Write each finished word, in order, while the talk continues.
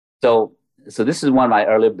So, so this is one of my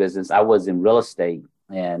earlier business. I was in real estate,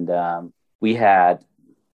 and we had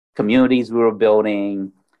communities we were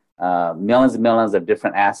building, millions and millions of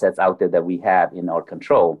different assets out there that we had in our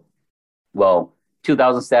control. Well,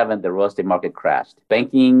 2007, the real estate market crashed.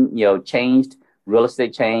 Banking, changed. Real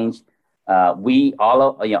estate changed. We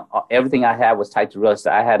all of everything I had was tied to real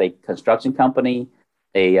estate. I had a construction company,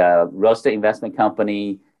 a real estate investment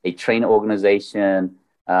company, a training organization,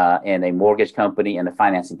 and a mortgage company and a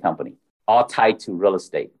financing company, all tied to real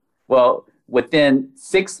estate. Well, within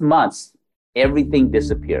 6 months, everything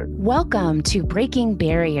disappeared. Welcome to Breaking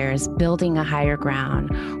Barriers, Building a Higher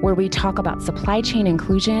Ground, where we talk about supply chain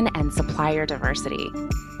inclusion and supplier diversity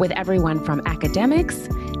with everyone from academics,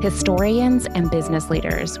 historians, and business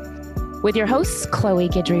leaders. With your hosts, Chloe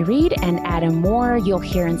Guidry-Reed and Adam Moore, you'll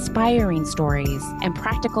hear inspiring stories and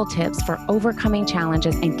practical tips for overcoming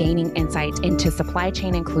challenges and gaining insight into supply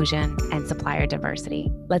chain inclusion and supplier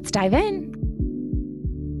diversity. Let's dive in.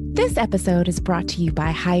 This episode is brought to you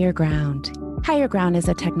by Higher Ground. Higher Ground is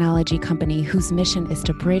a technology company whose mission is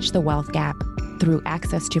to bridge the wealth gap through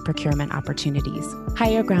access to procurement opportunities.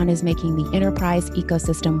 Higher Ground is making the enterprise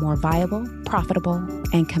ecosystem more viable, profitable,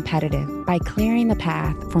 and competitive by clearing the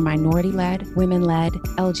path for minority-led, women-led,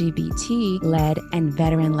 LGBT-led, and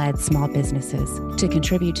veteran-led small businesses to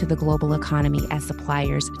contribute to the global economy as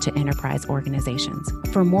suppliers to enterprise organizations.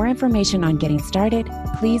 For more information on getting started,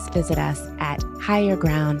 please visit us at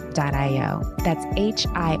higherground.io. That's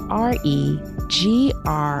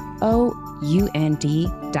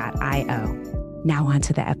HIREGROUND.io. Now on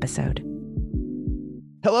to the episode.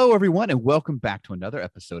 Hello, everyone, and welcome back to another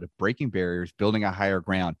episode of Breaking Barriers, Building a Higher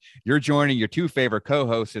Ground. You're joining your two favorite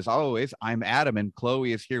co-hosts. As always, I'm Adam, and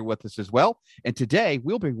Chloe is here with us as well. And today,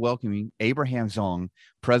 we'll be welcoming Abraham Zong,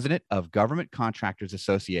 president of Government Contractors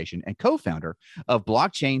Association and co-founder of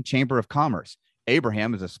Blockchain Chamber of Commerce.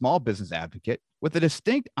 Abraham is a small business advocate with a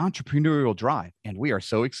distinct entrepreneurial drive, and we are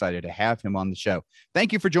so excited to have him on the show.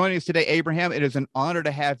 Thank you for joining us today, Abraham. It is an honor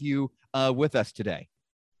to have you with us today.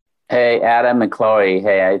 Hey, Adam and Chloe.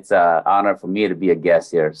 Hey, it's an honor for me to be a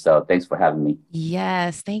guest here. So thanks for having me.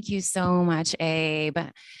 Yes, thank you so much, Abe.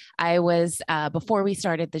 I was, before we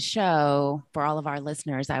started the show, for all of our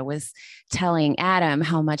listeners, I was telling Adam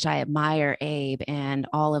how much I admire Abe and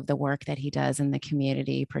all of the work that he does in the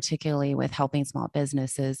community, particularly with helping small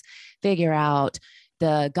businesses figure out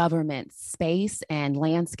the government space and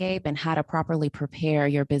landscape and how to properly prepare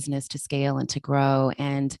your business to scale and to grow.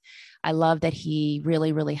 And I love that he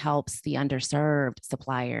really, really helps the underserved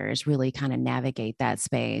suppliers really kind of navigate that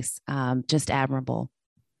space. Just admirable.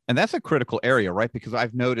 And that's a critical area, right? Because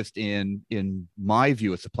I've noticed in my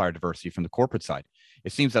view of supplier diversity from the corporate side,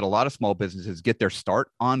 it seems that a lot of small businesses get their start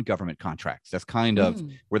on government contracts. That's kind of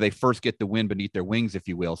where they first get the wind beneath their wings, if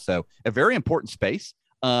you will. So a very important space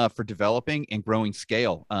for developing and growing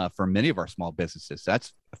scale for many of our small businesses.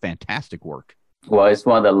 That's fantastic work. Well, it's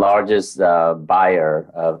one of the largest buyer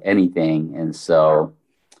of anything. And so,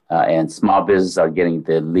 and small businesses are getting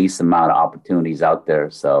the least amount of opportunities out there.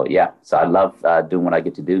 So, yeah, so I love doing what I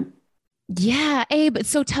get to do. Yeah, Abe.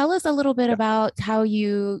 So tell us a little bit about how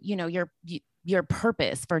your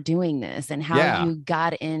purpose for doing this and how you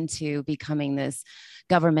got into becoming this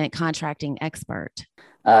government contracting expert.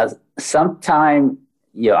 Sometime,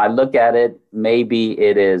 I look at it, maybe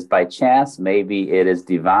it is by chance, maybe it is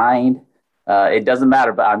divine. It doesn't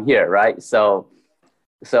matter, but I'm here, right? So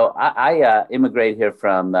I immigrated here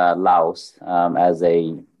from Laos as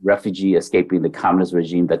a refugee escaping the communist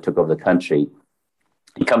regime that took over the country.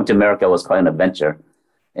 And coming to America was quite an adventure.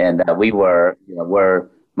 And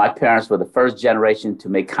my parents were the first generation to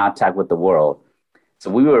make contact with the world. So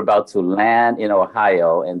we were about to land in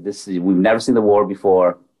Ohio, and we've never seen the war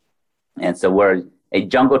before. And so we're a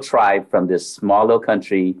jungle tribe from this small little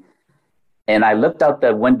country. And I looked out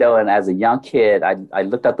the window, and as a young kid, I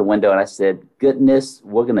looked out the window and I said, goodness,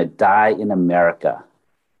 we're going to die in America.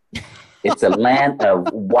 It's a land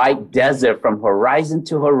of white desert from horizon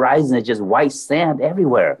to horizon. It's just white sand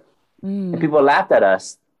everywhere. And people laughed at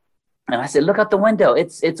us. And I said, look out the window.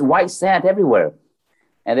 It's white sand everywhere.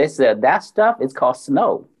 And they said, that stuff is called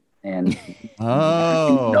snow. And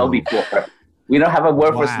snow before. We don't have a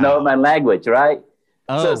word for snow in my language, right?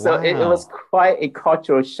 So it was quite a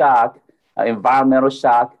cultural shock. Environmental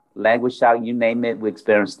shock, language shock, you name it, we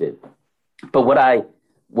experienced it. But what I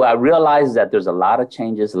realized is that there's a lot of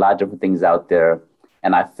changes, a lot of different things out there.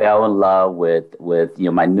 And I fell in love with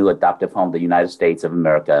my new adoptive home, the United States of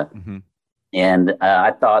America. Mm-hmm. And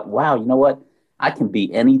I thought, wow, you know what? I can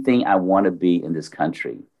be anything I want to be in this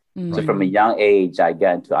country. Mm-hmm. So from a young age, I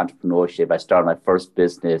got into entrepreneurship. I started my first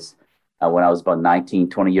business when I was about 19,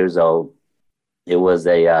 20 years old. It was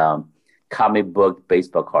a comic book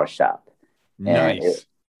baseball card shop, and Nice.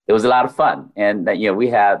 it was a lot of fun. And we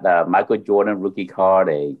had Michael Jordan rookie card,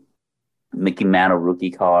 a Mickey Mantle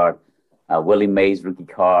rookie card, Willie Mays rookie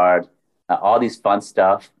card, all these fun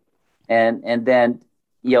stuff. And then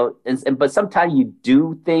but sometimes you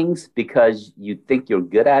do things because you think you're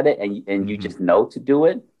good at it, and you just know to do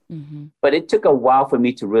it. Mm-hmm. But it took a while for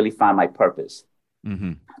me to really find my purpose.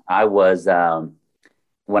 Mm-hmm. I was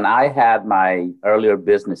when I had my earlier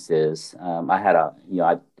businesses,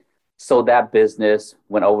 I sold that business,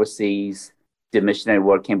 went overseas, did missionary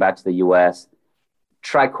work, came back to the U.S.,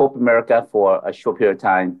 tried corporate America for a short period of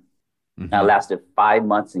time. I lasted 5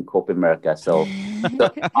 months in corporate America. So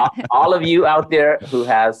all of you out there who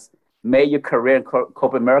has made your career in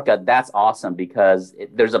corporate America, that's awesome, because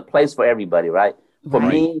there's a place for everybody, right? For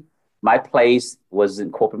Right. me, my place was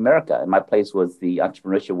in corporate America, and my place was the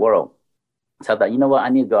entrepreneurship world. So I thought, you know what, I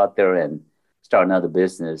need to go out there and start another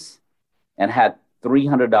business, and had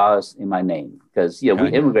 $300 in my name, because we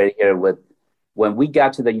Okay. immigrated here with. When we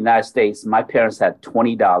got to the United States, my parents had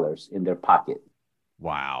 $20 in their pocket.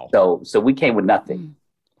 Wow. So we came with nothing.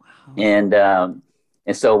 Wow.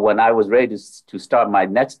 And so when I was ready to start my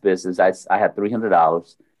next business, I had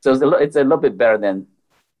 $300. So it's a little bit better than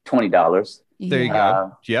 $20. There you go.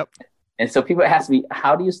 Uh, Yep. And so people ask me,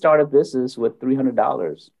 how do you start a business with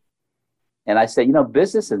 $300? And I say,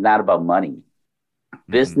 business is not about money.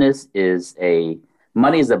 Business is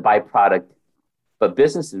money is a byproduct, but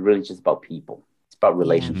business is really just about people. It's about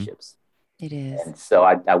relationships. It is. And so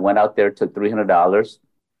I went out there, took $300,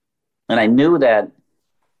 and I knew that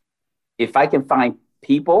if I can find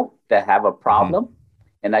people that have a problem,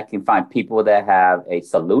 and I can find people that have a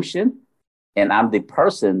solution, and I'm the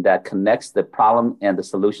person that connects the problem and the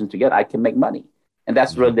solution together, I can make money. And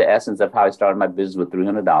that's really the essence of how I started my business with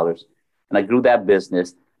 $300. And I grew that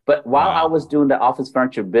business. But while I was doing the office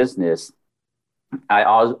furniture business, I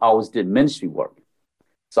always did ministry work.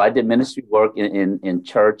 So I did ministry work in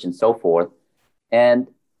church and so forth.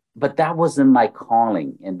 But that wasn't my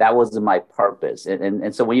calling, and that wasn't my purpose.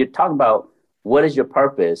 And so when you're talking about what is your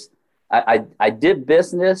purpose, I did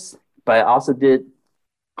business, but I also did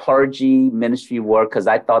clergy ministry work because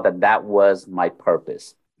I thought that was my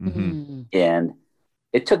purpose. Mm-hmm. And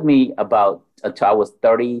it took me about until I was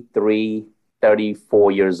 33,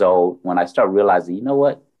 34 years old when I started realizing, you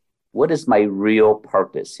know what is my real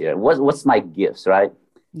purpose here? What's my gifts, right?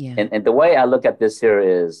 Yeah. And the way I look at this here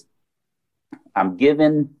is I'm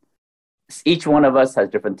given, each one of us has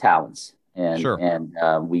different talents. And, Sure. and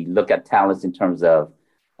we look at talents in terms of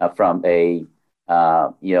from a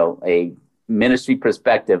ministry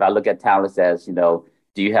perspective. I look at talents as, do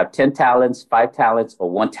you have 10 talents, 5 talents, or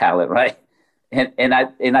 1 talent, right? And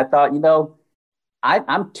I thought,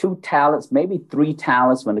 I'm 2 talents, maybe 3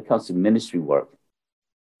 talents when it comes to ministry work,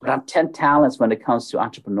 but I'm 10 talents when it comes to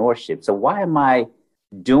entrepreneurship. So why am I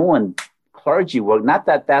doing clergy work? Not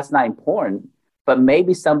that that's not important, but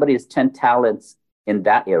maybe somebody has 10 talents in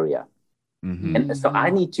that area. Mm-hmm. And so I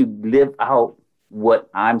need to live out what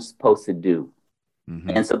I'm supposed to do. Mm-hmm.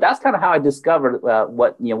 And so that's kind of how I discovered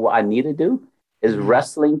what I need to do is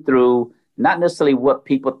wrestling through not necessarily what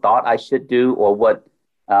people thought I should do or what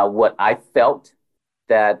I felt,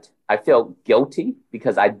 that I felt guilty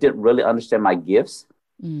because I didn't really understand my gifts.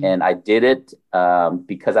 And I did it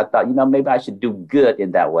because I thought, maybe I should do good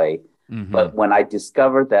in that way. Mm-hmm. But when I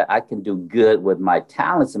discovered that I can do good with my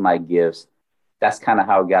talents and my gifts, that's kind of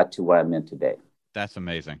how I got to where I'm in today. That's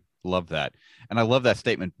amazing. Love that. And I love that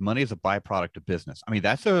statement. Money is a byproduct of business. I mean,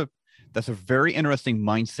 that's a very interesting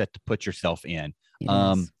mindset to put yourself in.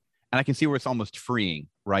 And I can see where it's almost freeing,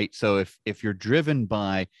 right? So if you're driven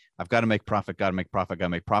by, I've got to make profit, got to make profit, got to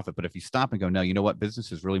make profit. But if you stop and go, no, you know what?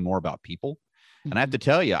 Business is really more about people. And I have to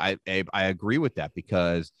tell you, I agree with that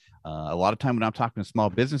because a lot of time when I'm talking to small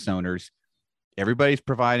business owners, everybody's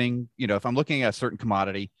providing, if I'm looking at a certain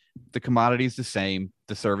commodity, the commodity is the same,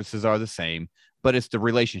 the services are the same, but it's the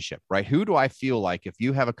relationship, right? Who do I feel like if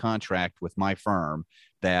you have a contract with my firm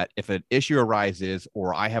that if an issue arises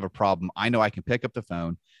or I have a problem, I know I can pick up the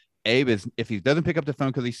phone. Abe if he doesn't pick up the phone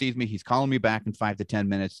because he sees me, he's calling me back in 5 to 10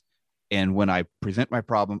 minutes. And when I present my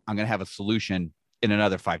problem, I'm going to have a solution in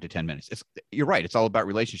another 5 to 10 minutes. You're right. It's all about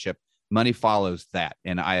relationship. Money follows that.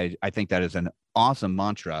 And I think that is an awesome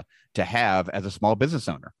mantra to have as a small business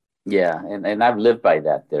owner. Yeah. And I've lived by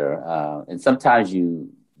that there. And sometimes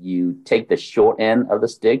you take the short end of the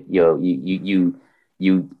stick. You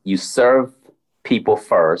serve people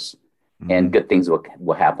first, and good things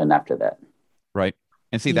will happen after that. Right.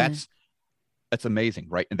 And see, that's amazing,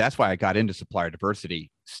 right? And that's why I got into supplier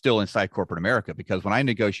diversity still inside corporate America, because when I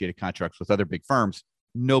negotiated contracts with other big firms,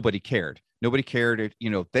 nobody cared. Nobody cared.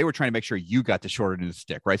 They were trying to make sure you got the short end of the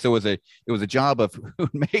stick, right? So it was a job of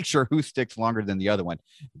make sure who sticks longer than the other one.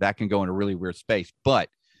 That can go in a really weird space. But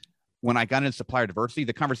when I got into supplier diversity,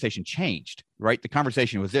 the conversation changed, right? The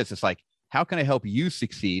conversation was this. It's like, how can I help you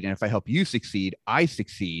succeed? And if I help you succeed, I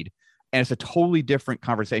succeed. And it's a totally different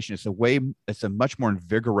conversation. It's a much more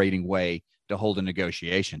invigorating way to hold a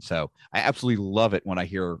negotiation. So I absolutely love it when I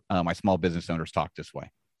hear my small business owners talk this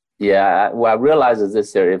way. Yeah, what I realize is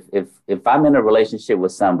this here: if I'm in a relationship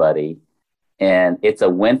with somebody and it's a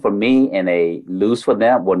win for me and a lose for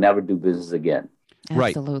them, we'll never do business again.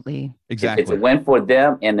 Absolutely. Right. Exactly. If it's a win for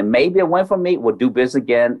them and then maybe a win for me, we'll do business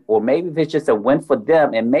again. Or maybe if it's just a win for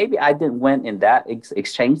them and maybe I didn't win in that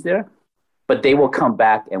exchange there, but they will come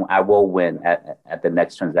back and I will win at the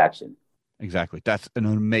next transaction. Exactly. That's an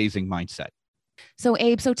amazing mindset. So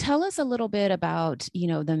Abe, tell us a little bit about,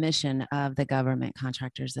 the mission of the Government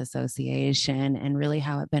Contractors Association and really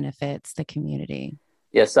how it benefits the community.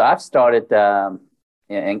 Yeah, so I've started,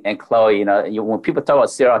 and Chloe, when people talk about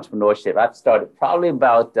serial entrepreneurship, I've started probably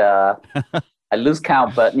about, I lose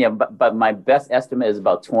count, but my best estimate is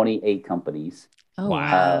about 28 companies. Oh,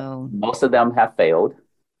 wow. Most of them have failed.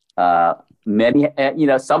 Many,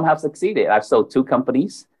 some have succeeded. I've sold 2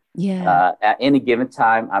 companies. Yeah. At any given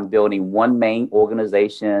time, I'm building one main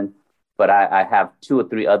organization, but I have 2 or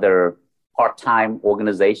 3 other part-time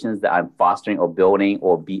organizations that I'm fostering or building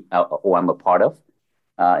or I'm a part of.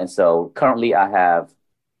 And so currently I have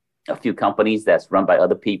a few companies that's run by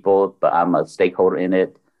other people, but I'm a stakeholder in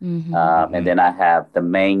it. Mm-hmm. And then I have the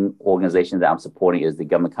main organization that I'm supporting is the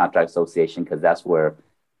Government Contract Association, because that's where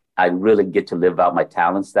I really get to live out my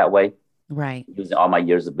talents that way. Right. Using all my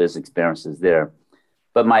years of business experiences there.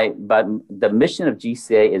 But the mission of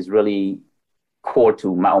GCA is really core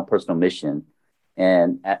to my own personal mission.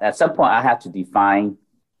 And at some point, I have to define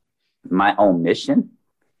my own mission.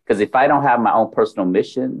 Because if I don't have my own personal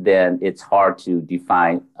mission, then it's hard to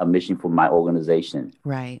define a mission for my organization.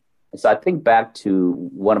 Right. So I think back to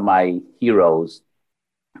one of my heroes,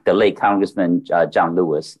 the late Congressman John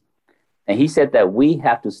Lewis. And he said that we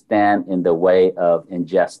have to stand in the way of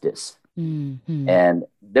injustice. Mm-hmm. And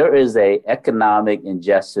there is a economic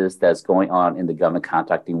injustice that's going on in the government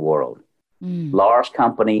contracting world. Large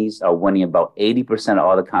companies are winning about 80% of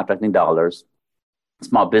all the contracting dollars.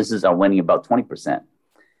 Small businesses are winning about 20%.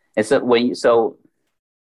 And so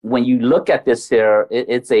when you look at this here,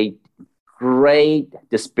 it's a great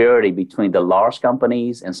disparity between the large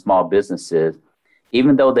companies and small businesses,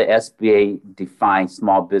 even though the SBA defines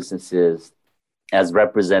small businesses as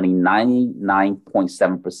representing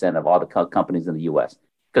 99.7% of all the companies in the U.S.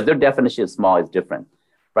 Because their definition of small is different,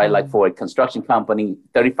 right? Mm-hmm. Like for a construction company,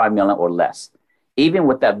 35 million or less. Even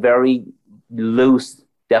with that very loose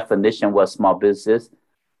definition what small business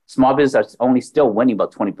are only still winning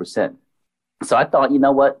about 20%. So I thought, you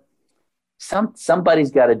know what?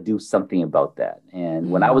 Somebody's got to do something about that.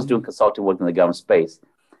 And when I was doing consulting work in the government space,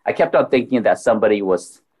 I kept on thinking that somebody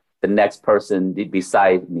was the next person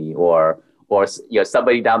beside me or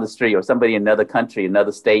somebody down the street or somebody in another country,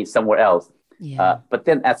 another state, somewhere else. Yeah. But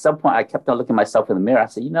then at some point, I kept on looking myself in the mirror. I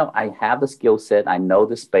said, I have the skill set. I know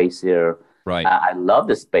the space here. Right. I love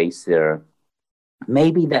the space here.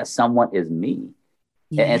 Maybe that someone is me.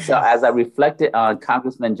 Yes. And so as I reflected on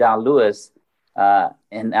Congressman John Lewis,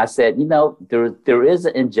 and I said, there is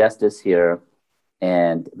an injustice here.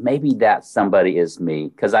 And maybe that somebody is me.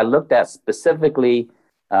 Because I looked at specifically,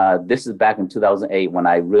 this is back in 2008 when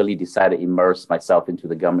I really decided to immerse myself into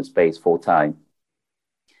the government space full time.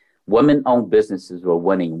 Women-owned businesses were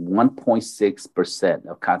winning 1.6%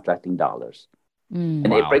 of contracting dollars.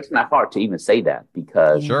 And it breaks my heart to even say that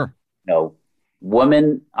because,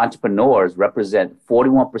 women entrepreneurs represent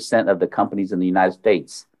 41% of the companies in the United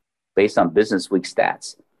States based on Business Week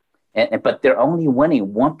stats. But they're only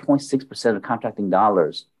winning 1.6% of contracting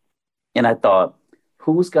dollars. And I thought,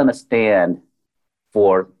 who's going to stand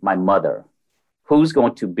for my mother? Who's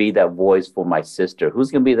going to be that voice for my sister? Who's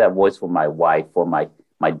going to be that voice for my wife, for my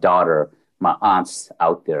daughter, my aunts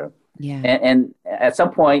out there? Yeah. And at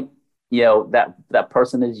some point, that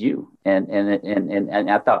person is you. And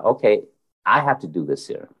I thought, okay, I have to do this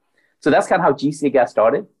here. So that's kind of how GCA got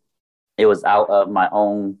started. It was out of my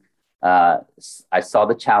own. I saw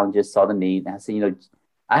the challenges, saw the need, and I said,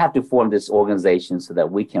 I have to form this organization so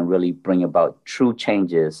that we can really bring about true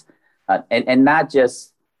changes, and not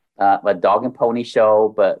just a dog and pony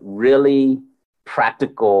show, but really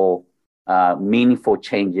practical, meaningful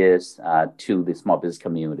changes to the small business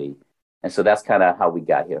community. And so that's kind of how we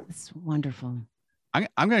got here. That's wonderful. I'm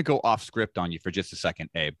going to go off script on you for just a second,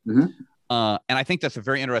 Abe. Mm-hmm. And I think that's a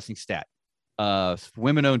very interesting stat.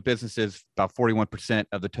 Women-owned businesses, about 41%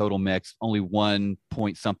 of the total mix, only 1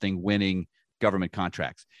 point something winning government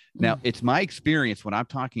contracts. Now, it's my experience when I'm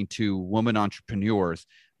talking to women entrepreneurs,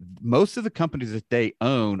 most of the companies that they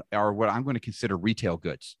own are what I'm going to consider retail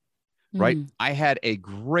goods, right? I had a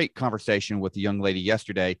great conversation with a young lady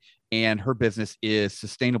yesterday, and her business is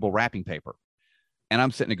sustainable wrapping paper. And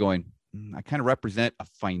I'm sitting there going, I kind of represent a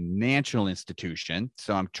financial institution.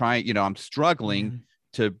 So I'm trying, I'm struggling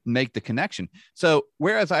to make the connection. So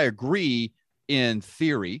whereas I agree in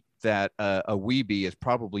theory that a Weeby is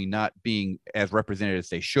probably not being as represented as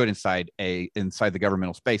they should inside the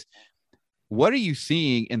governmental space, what are you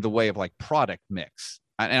seeing in the way of like product mix?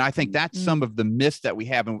 And I think that's some of the myths that we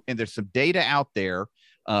have. And there's some data out there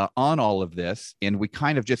on all of this. And we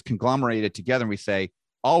kind of just conglomerate it together and we say,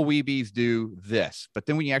 all Weebies do this. But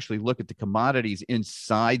then when you actually look at the commodities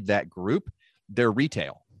inside that group, they're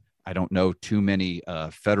retail. I don't know too many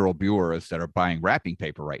federal bureaus that are buying wrapping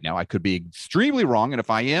paper right now. I could be extremely wrong. And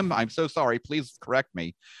if I am, I'm so sorry. Please correct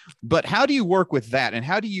me. But how do you work with that? And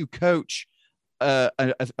how do you coach a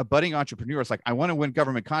budding entrepreneur? It's like, I want to win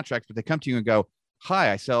government contracts, but they come to you and go,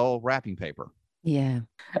 hi, I sell wrapping paper. Yeah.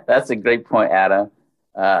 That's a great point, Adam.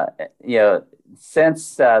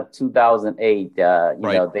 Since 2008,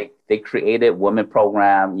 they created women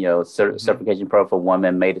program, certification program for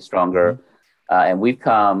women, made it stronger. And we've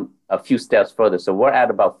come a few steps further. So we're at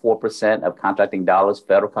about 4% of contracting dollars,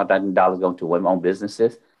 federal contracting dollars going to women-owned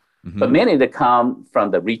businesses. But many that come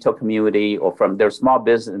from the retail community or from their small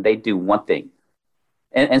business, and they do one thing.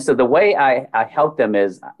 And so the way I help them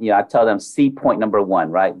is, I tell them, see point number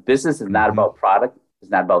one, right? Business is not about product. It's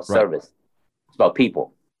not about service. It's about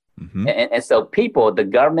people. And so people, the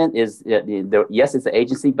government is, yes, it's an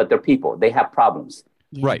agency, but they're people. They have problems.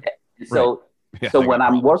 Right. So when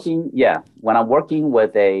I'm working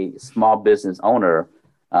with a small business owner,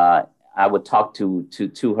 I would talk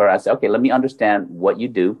to her. I say, okay, let me understand what you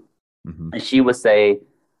do. And she would say,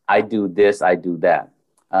 I do this, I do that.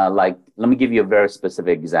 Let me give you a very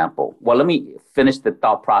specific example. Well, let me finish the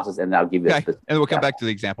thought process and then I'll give you a specific and we'll come back to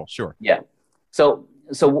the example. Sure. Yeah. So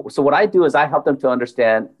what I do is I help them to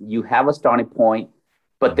understand you have a starting point,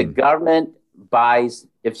 but the government buys,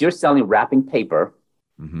 if you're selling wrapping paper,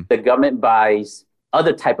 the government buys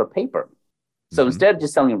other type of paper. So instead of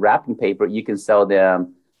just selling wrapping paper, you can sell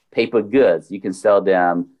them paper goods. You can sell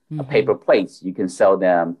them paper plates. You can sell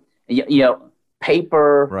them,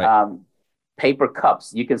 paper, paper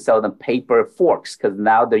cups. You can sell them paper forks because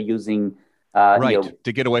now they're using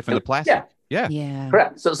to get away from the plastic. Yeah.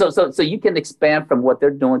 Correct. So you can expand from what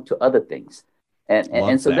they're doing to other things,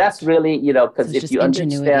 and so that's really because if you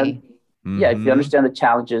understand, if you understand the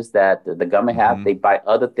challenges that the government have, they buy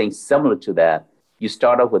other things similar to that. You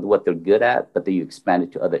start off with what they're good at, but then you expand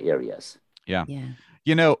it to other areas. Yeah.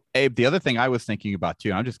 Abe, the other thing I was thinking about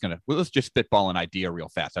too, let's just spitball an idea real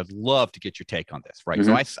fast. I'd love to get your take on this, right?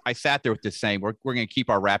 So I sat there with this saying, we're going to keep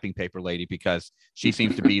our wrapping paper lady because she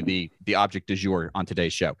seems to be the object du jour on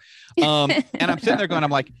today's show. And I'm sitting there going,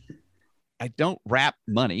 I'm like, I don't wrap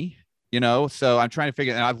money, so I'm trying to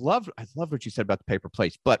figure, and I love what you said about the paper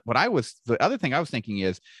plates. But the other thing I was thinking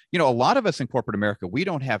is, a lot of us in corporate America, we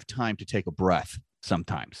don't have time to take a breath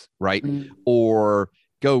sometimes, right? Or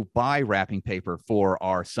go buy wrapping paper for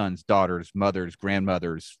our sons, daughters, mothers,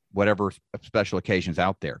 grandmothers, whatever special occasions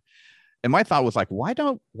out there. And my thought was like, why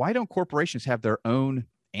don't corporations have their own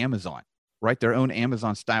Amazon, right? Their own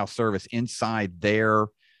Amazon style service inside their,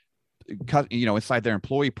 inside their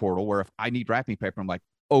employee portal, where if I need wrapping paper, I'm like,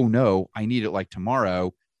 oh no, I need it like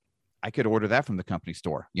tomorrow. I could order that from the company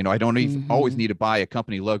store. I don't even always need to buy a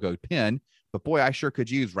company logo pin. But boy, I sure could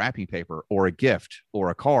use wrapping paper or a gift or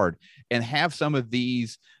a card and have some of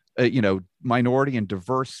these, minority and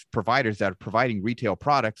diverse providers that are providing retail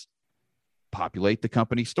products populate the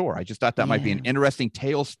company store. I just thought that might be an interesting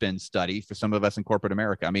tailspin study for some of us in corporate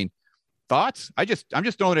America. I mean, thoughts? I'm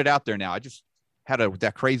just throwing it out there now. I just had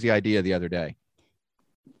that crazy idea the other day.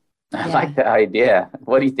 I like that idea.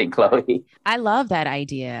 What do you think, Chloe? I love that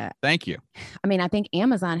idea. Thank you. I mean, I think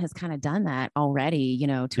Amazon has kind of done that already,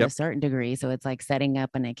 to a certain degree. So it's like setting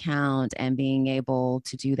up an account and being able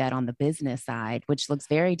to do that on the business side, which looks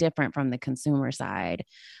very different from the consumer side.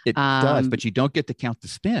 It does, but you don't get to count the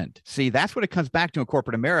spend. See, that's what it comes back to in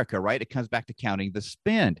corporate America, right? It comes back to counting the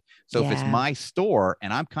spend. So if it's my store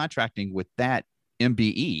and I'm contracting with that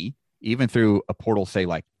MBE, even through a portal, say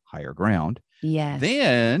like Higher Ground,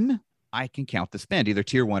 then I can count the spend, either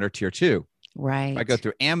tier 1 or tier 2. Right. If I go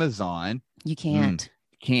through Amazon, you can't.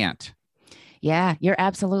 Can't. Yeah, you're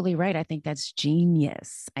absolutely right. I think that's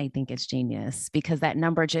genius. I think it's genius because that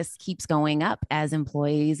number just keeps going up as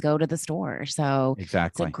employees go to the store. So it's a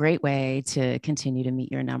Exactly. great way to continue to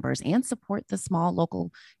meet your numbers and support the small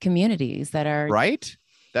local communities that are Right?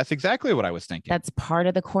 That's exactly what I was thinking. that's part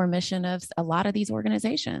of the core mission of a lot of these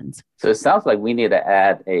organizations. So it sounds like we need to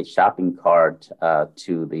add a shopping cart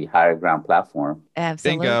to the Higher Ground platform.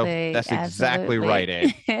 Absolutely. Bingo. That's exactly right,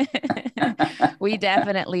 Abe. We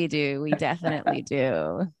definitely do. We definitely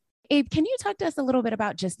do. Abe, can you talk to us a little bit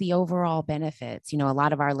about just the overall benefits? A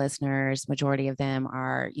lot of our listeners, majority of them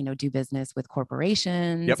are, do business with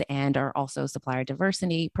corporations Yep. and are also supplier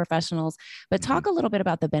diversity professionals. But talk a little bit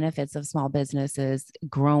about the benefits of small businesses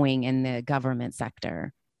growing in the government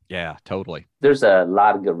sector. Yeah, totally. There's a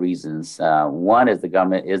lot of good reasons. One is the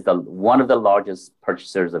government is one of the largest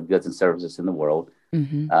purchasers of goods and services in the world.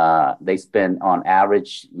 Mm-hmm. They spend on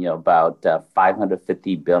average, about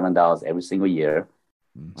 $550 billion every single year.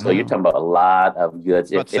 So you're talking about a lot of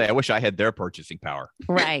goods. I wish I had their purchasing power.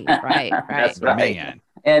 Right. That's But right. man,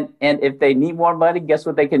 And if they need more money, guess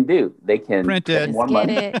what they can do? They can Print it. more Get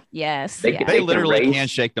money. it? Yes. They yeah. can- they literally raise- can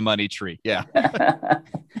shake the money tree. Yeah.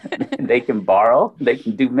 They can borrow. They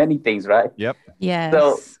can do many things, right? Yep.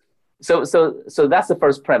 Yes. So that's the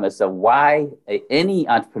first premise of why any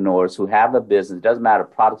entrepreneurs who have a business, doesn't matter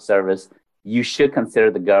product, service, you should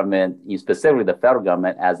consider the government, specifically the federal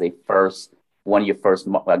government, as one of your first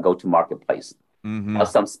go-to marketplace. Mhm. Now,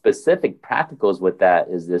 some specific practicals with that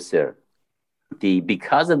is this here.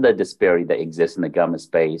 Because of the disparity that exists in the government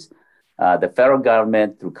space, the federal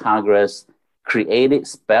government through Congress created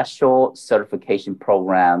special certification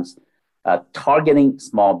programs targeting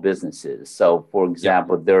small businesses. So, for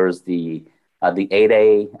example, there's the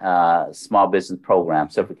 8A small business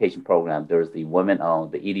program, certification program. There's the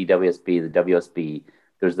women-owned, the EDWSB, the WSB.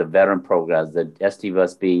 There's the veteran programs, the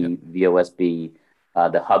STVSB, VOSB,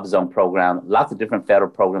 the Hub Zone program. Lots of different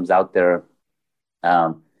federal programs out there.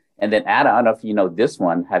 And then, Adam, I don't know if you know this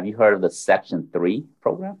one. Have you heard of the Section 3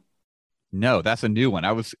 program? No, that's a new one.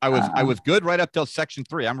 I was good right up till Section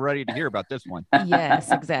 3. I'm ready to hear about this one.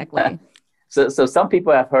 Yes, exactly. So some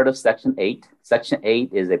people have heard of Section 8. Section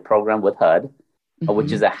 8 is a program with HUD,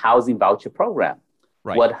 which is a housing voucher program.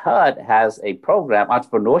 Right. What HUD has a program,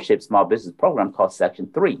 entrepreneurship small business program called Section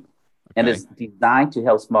 3. And it's designed to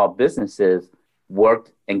help small businesses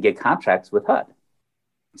work and get contracts with HUD.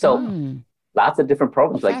 So lots of different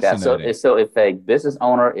programs like that. So if a business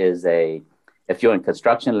owner if you're in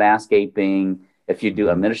construction, landscaping, if you do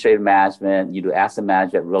administrative management, you do asset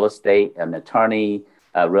management, real estate, an attorney,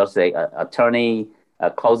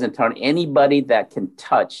 closing attorney, anybody that can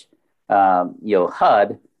touch,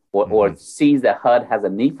 HUD or sees that HUD has a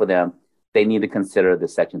need for them, they need to consider the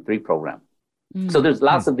Section 3 program. So there's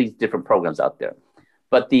lots of these different programs out there.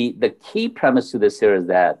 But the key premise to this here is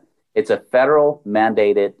that it's a federal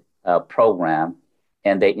mandated program,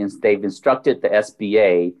 and they've instructed the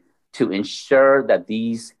SBA to ensure that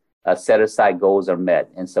these set-aside goals are met.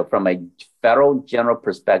 And so from a federal general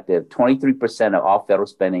perspective, 23% of all federal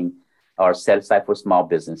spending are set aside for small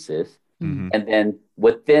businesses. And then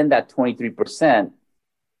within that 23%,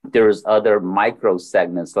 there's other micro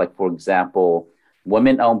segments, like, for example,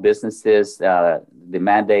 women-owned businesses, the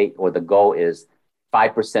mandate or the goal is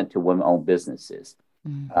 5% to women-owned businesses.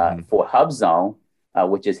 For Hub Zone,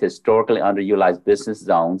 which is historically underutilized business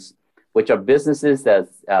zones, which are businesses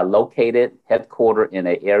that's located, headquartered in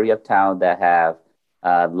an area of town that have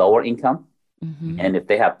lower income. And if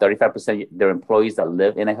they have 35% of their employees that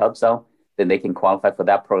live in a Hub Zone, then they can qualify for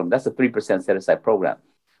that program. That's a 3% set-aside program.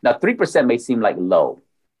 Now, 3% may seem like low,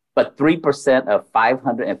 but 3% of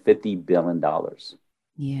 $550 billion.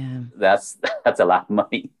 Yeah. That's a lot of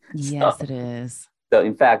money. Yes, it is. So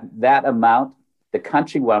in fact, that amount, the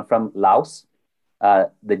country where I'm from, Laos, the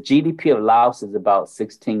GDP of Laos is about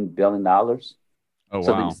 $16 billion. Oh,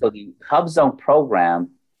 wow. So the Hub Zone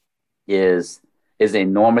program is an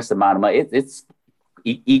enormous amount of money. It's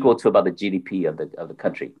equal to about the GDP of the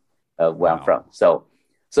country where I'm from. So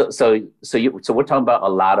we're talking about a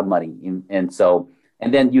lot of money.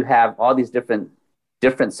 And then you have all these different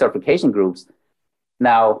certification groups.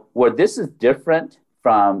 Now, where this is different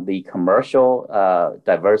from the commercial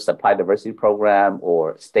supply diversity program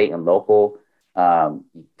or state and local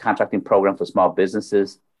contracting program for small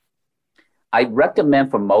businesses, I recommend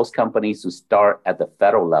for most companies to start at the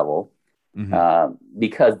federal level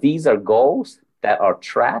because these are goals that are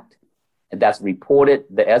tracked and that's reported.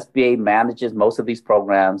 The SBA manages most of these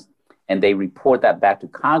programs, and they report that back to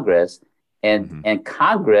Congress. And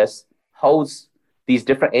Congress holds these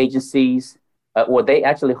different agencies, or they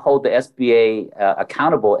actually hold the SBA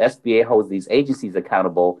accountable. SBA holds these agencies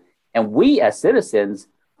accountable, And we as citizens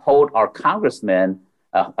hold our congressmen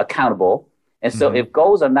accountable. And so if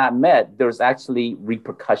goals are not met, there's actually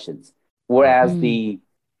repercussions. Whereas the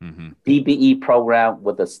DBE program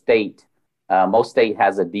with the state, most state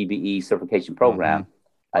has a DBE certification program.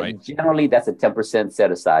 Right. Generally, that's a 10% set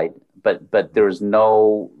aside, but there's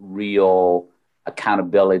no real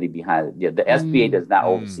accountability behind it. Yeah, the SBA does not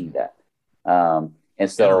oversee that. And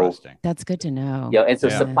so that's good to know. Yeah, and so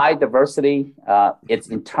supply diversity, it's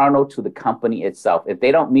internal to the company itself. If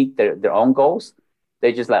they don't meet their own goals,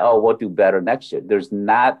 they just like, oh, we'll do better next year. There's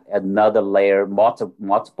not another layer,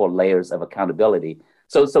 multiple layers of accountability.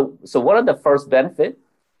 So one of the first benefit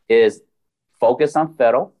is focus on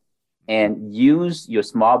federal and use your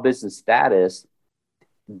small business status.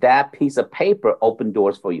 That piece of paper open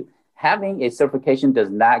doors for you. Having a certification does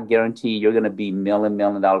not guarantee you're going to be $1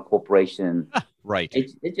 million corporation. Right.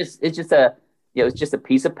 It's just a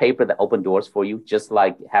piece of paper that open doors for you. Just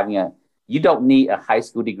like you don't need a high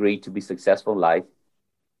school degree to be successful in life.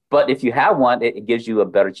 But if you have one, it gives you a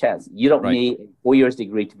better chance. You don't need a 4 years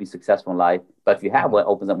degree to be successful in life. But if you have one, it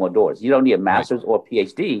opens up more doors. You don't need a master's or a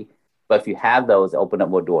PhD. But if you have those, it open up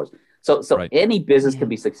more doors. So any business can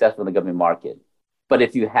be successful in the government market. But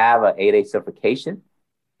if you have an 8A certification,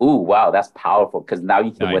 ooh, wow, that's powerful, because now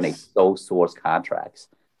you can win a sole source contracts.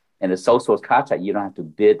 And a sole source contract, you don't have to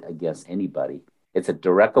bid against anybody. It's a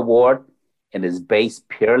direct award and is based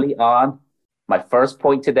purely on my first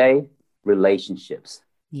point today, relationships.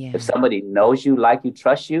 Yeah. If somebody knows you, like you,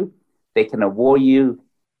 trust you, they can award you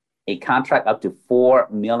a contract up to $4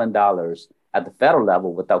 million at the federal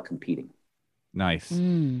level without competing. Nice.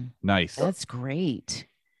 Nice. That's great.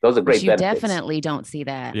 Those are great benefits. You definitely don't see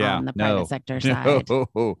that on the private sector side.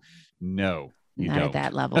 No, not at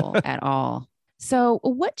that level at all. So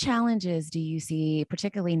what challenges do you see,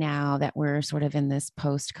 particularly now that we're sort of in this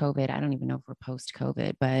post-COVID? I don't even know if we're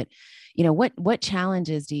post-COVID, but what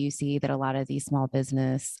challenges do you see that a lot of these small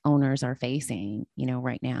business owners are facing,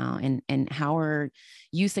 right now? And how are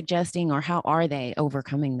you suggesting, or how are they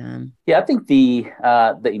overcoming them? Yeah, I think the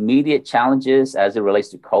immediate challenges as it relates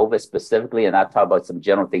to COVID specifically, and I'll talk about some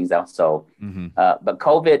general things also, but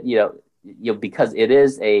COVID, because it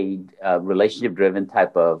is a relationship-driven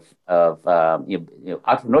type of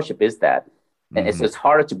entrepreneurship is that, and it's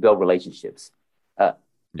harder to build relationships.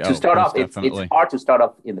 To start off, it's hard to start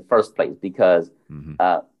off in the first place because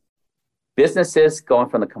businesses going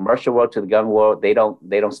from the commercial world to the government world, they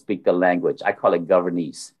don't speak the language. I call it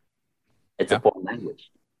governese. It's a foreign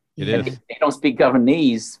language. It is. If they don't speak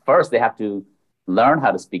governese first, they have to learn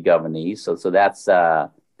how to speak governese. So that's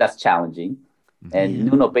challenging. And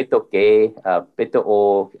nuno beto ke beto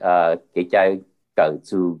o ke chai ka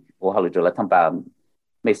zu o halu jola tamba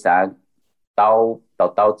me sa tao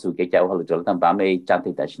zu ke chai o halu jola tamba me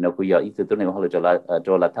chanti ta shino ku yo itu tu ne o halu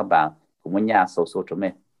jola tamba kumunya so to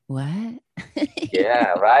me. What?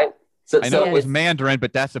 Yeah, right. So I know it was Mandarin,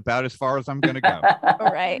 but that's about as far as I'm going to go.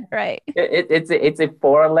 Right. It's a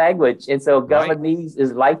foreign language, and so Guyanese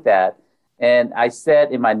is like that. And I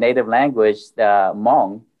said in my native language,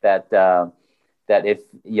 Hmong, that if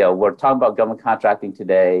we're talking about government contracting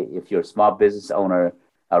today, if you're a small business owner,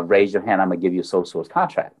 raise your hand. I'm gonna give you a sole source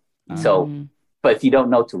contract. So, but if you don't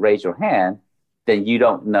know to raise your hand, then you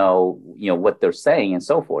don't know what they're saying and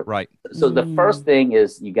so forth. Right. So the first thing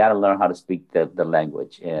is you got to learn how to speak the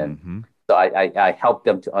language, and so I help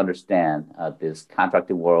them to understand this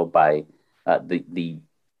contracting world by the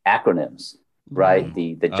acronyms, right?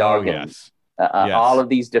 The jargon, all of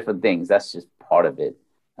these different things. That's just part of it.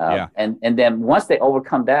 And then once they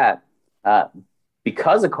overcome that,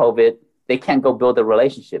 because of COVID, they can't go build a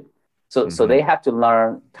relationship. So they have to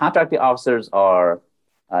learn. Contracting officers are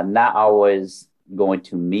not always going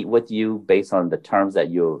to meet with you based on the terms that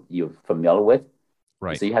you're familiar with.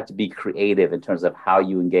 Right. So you have to be creative in terms of how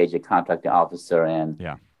you engage a contracting officer.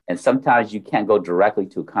 And sometimes you can't go directly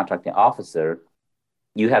to a contracting officer.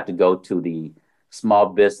 You have to go to the small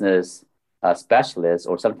business specialists,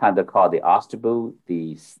 or sometimes they're called the OSTRBU,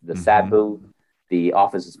 the SADBU, the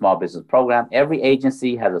Office of Small Business Program. Every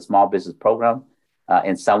agency has a small business program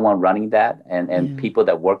and someone running that, and people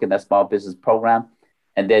that work in that small business program.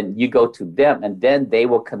 And then you go to them, and then they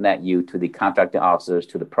will connect you to the contracting officers,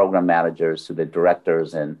 to the program managers, to the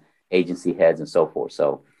directors and agency heads and so forth.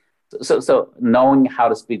 So knowing how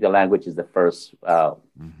to speak the language is the first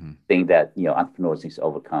thing that entrepreneurs need to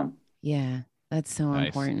overcome. Yeah. That's so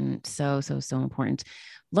important. So important.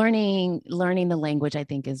 Learning the language, I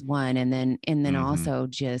think, is one. And then also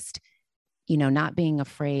just, not being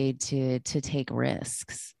afraid to take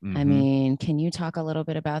risks. I Mhm. mean, can you talk a little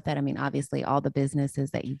bit about that? I mean, obviously all the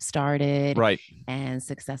businesses that you've started Right. and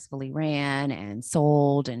successfully ran and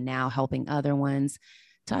sold and now helping other ones.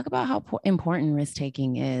 Talk about how important risk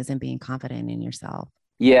taking is and being confident in yourself.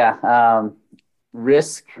 Yeah.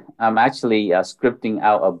 Risk. I'm actually scripting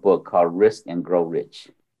out a book called Risk and Grow Rich.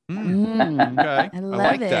 Okay. I like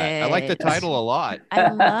love that. I like the it. title a lot. I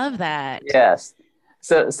love that. Yes.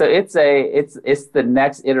 So it's the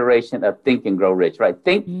next iteration of Think and Grow Rich, right?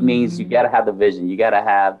 Think means you got to have the vision, you got to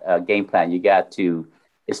have a game plan,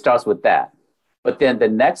 it starts with that. But then the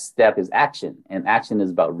next step is action, and action is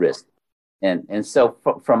about risk. And so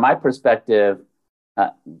from my perspective, uh,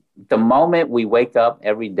 the moment we wake up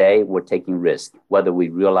every day, we're taking risk, whether we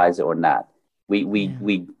realize it or not. We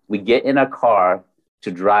get in a car to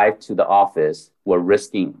drive to the office.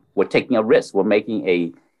 We're taking a risk. We're making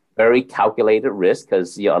a very calculated risk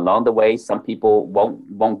because along the way, some people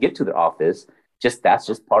won't get to the office. That's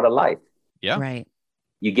just part of life. Yeah. Right.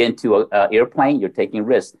 You get into an airplane, you're taking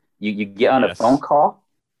risks. You get on a phone call,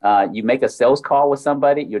 you make a sales call with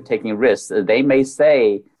somebody, you're taking risks. They may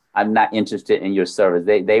say, "I'm not interested in your service."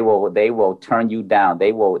 They will turn you down.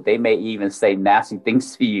 They may even say nasty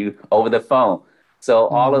things to you over the phone. So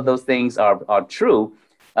all of those things are true.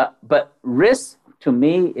 But risk to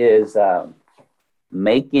me is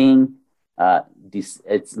making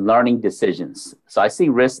it's learning decisions. So I see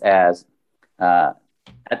risk as I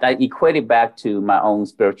equate it back to my own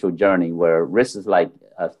spiritual journey, where risk is like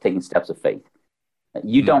taking steps of faith.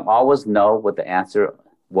 You don't always know what the answer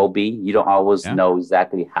will be. You don't always know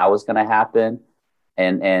exactly how it's going to happen.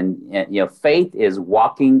 And faith is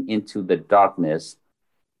walking into the darkness,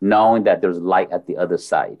 knowing that there's light at the other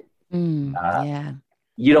side. Yeah.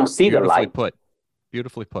 You don't see the light.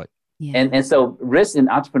 Beautifully put. Yeah. And so risk in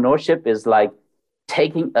entrepreneurship is like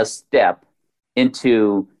taking a step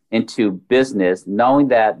into business, knowing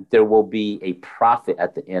that there will be a profit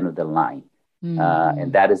at the end of the line.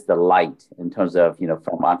 And that is the light in terms of,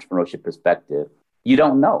 from entrepreneurship perspective, you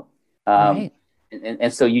don't know. Right.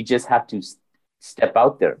 And so you just have to step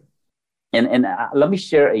out there. And let me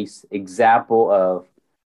share a example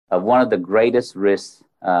of one of the greatest risks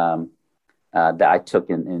that I took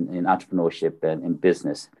in entrepreneurship and in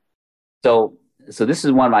business. So this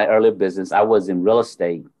is one of my earlier business. I was in real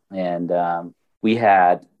estate, and we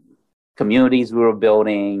had communities we were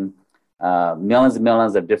building, millions and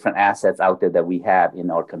millions of different assets out there that we had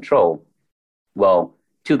in our control. Well,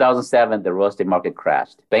 2007, the real estate market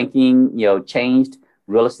crashed. Banking, changed.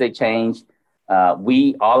 Real estate changed.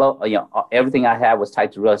 Everything I had was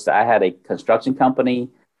tied to real estate. I had a construction company,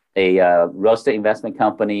 a real estate investment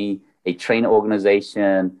company, a training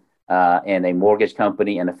organization, and a mortgage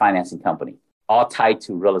company and a financing company, all tied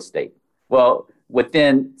to real estate. Well,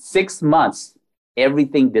 within 6 months,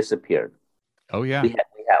 everything disappeared. Oh, yeah. We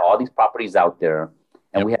had all these properties out there,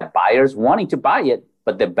 and we had buyers wanting to buy it,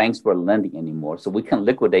 but the banks weren't lending anymore. So we couldn't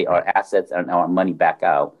liquidate our assets and our money back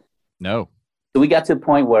out. No. So we got to the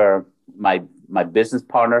point where my business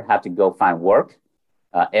partner had to go find work.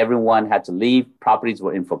 Everyone had to leave. Properties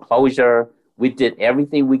were in foreclosure. We did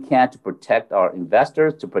everything we can to protect our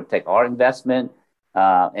investors, to protect our investment.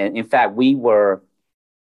 And in fact, we were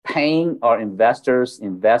paying our investors'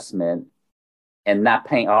 investment and not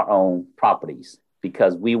paying our own properties,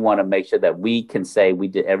 because we want to make sure that we can say we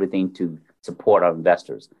did everything to support our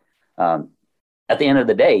investors. At the end of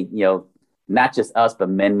the day, not just us, but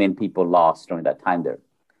many people lost during that time there.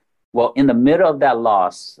 Well, in the middle of that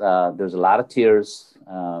loss, there's a lot of tears.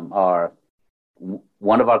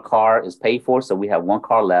 One of our car is paid for, so we have one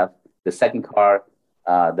car left. The second car,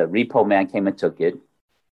 the repo man came and took it.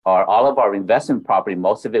 All of our investment property,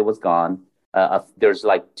 most of it was gone. There's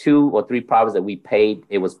like 2 or 3 properties that we paid.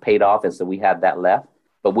 It was paid off, and so we had that left.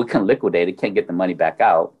 But we couldn't liquidate it, can't get the money back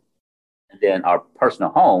out. And then our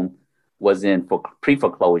personal home was in for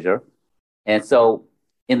pre-foreclosure. And so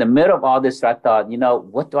in the middle of all this, I thought,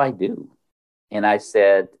 what do I do? And I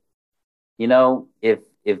said, if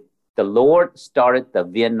the Lord started the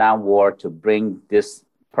Vietnam War to bring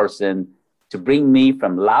me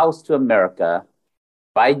from Laos to America,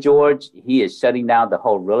 by George, he is shutting down the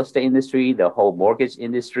whole real estate industry, the whole mortgage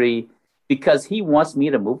industry, because he wants me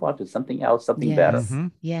to move on to something else, something better. Mm-hmm.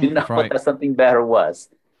 Yeah. What that something better was.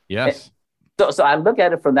 Yes. So I look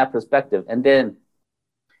at it from that perspective. And then,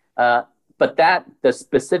 but the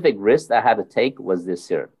specific risk I had to take was this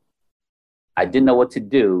here. I didn't know what to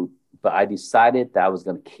do, but I decided that I was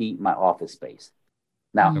going to keep my office space.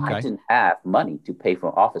 Now, I didn't have money to pay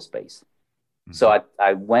for office space. So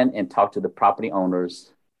I went and talked to the property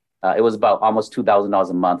owners. It was about almost $2,000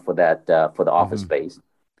 a month for that, for the office space.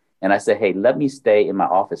 And I said, hey, let me stay in my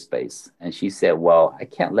office space. And she said, well, I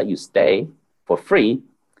can't let you stay for free.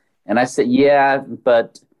 And I said, yeah,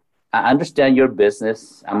 but I understand your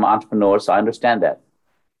business. I'm an entrepreneur, so I understand that.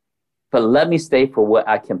 But let me stay for what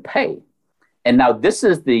I can pay. And now this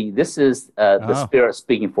is the spirit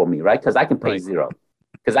speaking for me, right? Because I can pay zero,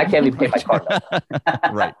 because I can't even pay my car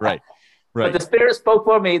note. Right. But the spirit spoke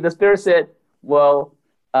for me. The spirit said, well,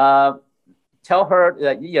 tell her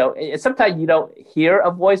that, sometimes you don't hear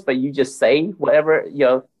a voice, but you just say whatever,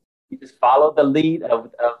 you just follow the lead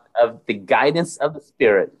of the guidance of the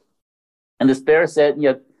spirit. And the spirit said,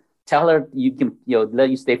 tell her you can, let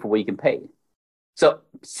you stay for what you can pay. So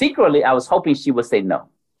secretly, I was hoping she would say no.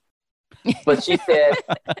 But she said,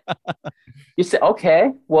 you said,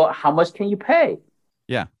 okay, well, how much can you pay?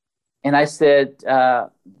 Yeah. And I said,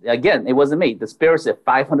 again, it wasn't me. The spirit said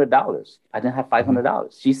 $500. I didn't have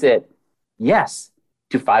 $500. She said, yes,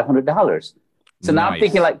 to $500. So now I'm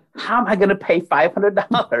thinking, like, how am I going to pay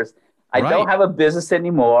 $500? I don't have a business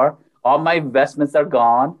anymore. All my investments are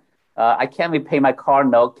gone. I can't even pay my car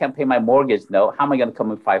note, can't pay my mortgage note. How am I going to come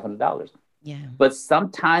with $500? Yeah. But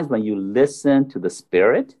sometimes when you listen to the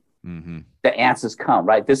spirit, the answers come,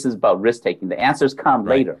 right? This is about risk taking. The answers come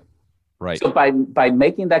later. Right. So by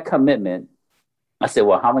making that commitment, I said,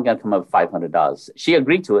 well, how am I going to come up with $500? She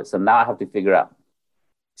agreed to it. So now I have to figure out.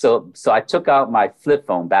 So I took out my flip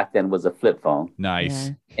phone. Back then was a flip phone.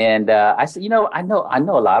 Nice. Yeah. And I said, I know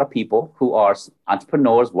a lot of people who are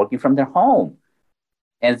entrepreneurs working from their home.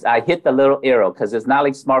 And I hit the little arrow, because it's not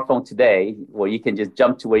like smartphone today where you can just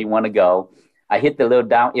jump to where you want to go. I hit the little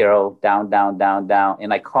down arrow, down, down, down, down.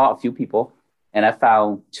 And I called a few people, and I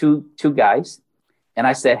found two guys. And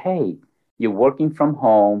I said, hey, you're working from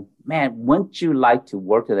home. Man, wouldn't you like to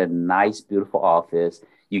work in a nice, beautiful office?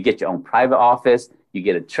 You get your own private office. You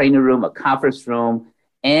get a training room, a conference room,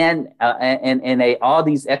 and all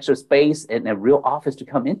these extra space and a real office to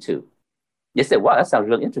come into. They said, wow, that sounds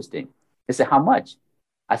really interesting. They said, how much?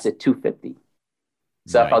 I said, $250.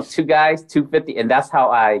 So I found two guys, $250. And that's how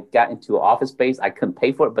I got into an office space. I couldn't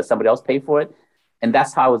pay for it, but somebody else paid for it. And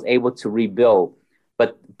that's how I was able to rebuild.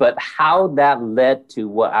 But how that led to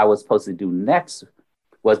what I was supposed to do next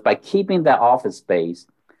was by keeping that office space.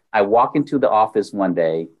 I walk into the office one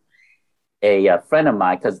day, a friend of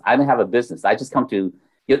mine, because I didn't have a business. I just come to,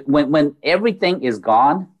 when everything is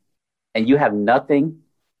gone and you have nothing,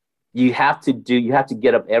 you have to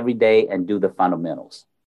get up every day and do the fundamentals.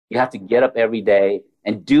 You have to get up every day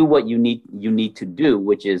and do what you need to do,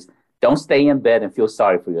 which is don't stay in bed and feel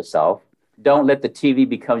sorry for yourself. Don't let the TV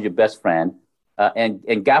become your best friend.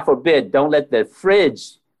 And God forbid, don't let the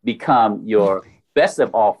fridge become your best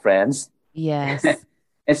of all friends. Yes.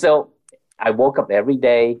 And so I woke up every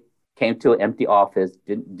day, came to an empty office,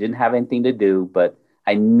 didn't have anything to do, but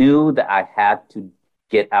I knew that I had to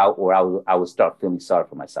get out or I would start feeling sorry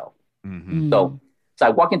for myself. So I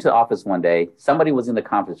walked into the office one day, somebody was in the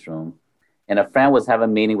conference room, and a friend was having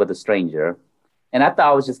a meeting with a stranger. And I thought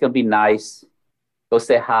I was just going to be nice, go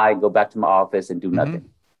say hi, go back to my office and do nothing.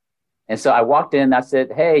 And so I walked in, I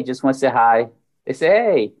said, hey, just want to say hi. They said,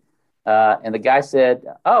 hey. And the guy said,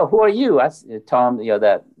 oh, who are you? I told him,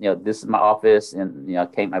 that, this is my office. And,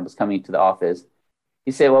 I was coming to the office.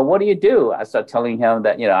 He said, well, what do you do? I started telling him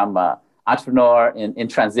that, I'm an entrepreneur in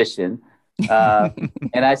transition.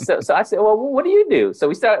 And I said, well, what do you do? So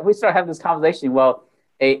we start having this conversation. Well,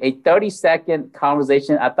 a 30-second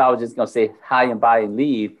conversation, I thought I was just going to say hi and bye and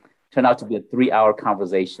leave, turned out to be a 3-hour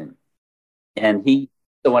conversation. And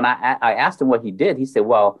so when I asked him what he did, he said,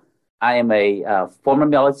 well, I am a former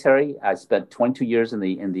military. I spent 22 years in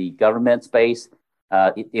the government space.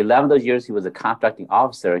 11 of those years, he was a contracting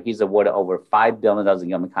officer. He's awarded over $5 billion in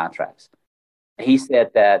government contracts. He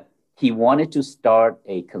said that he wanted to start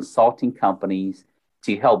a consulting companies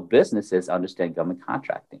to help businesses understand government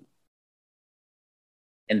contracting.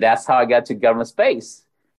 And that's how I got to government space.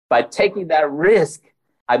 By taking that risk,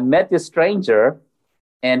 I met this stranger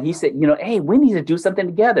and he said, hey, we need to do something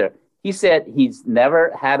together. He said he's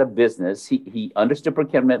never had a business. He understood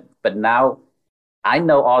procurement, but now I have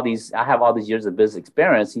all these years of business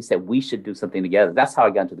experience. He said, we should do something together. That's how I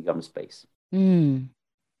got into the government space.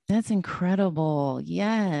 That's incredible.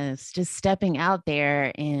 Yes. Just stepping out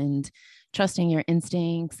there and trusting your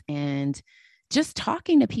instincts and just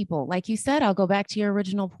talking to people. Like you said, I'll go back to your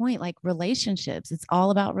original point, like relationships. It's all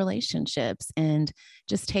about relationships and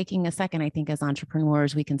just taking a second. I think as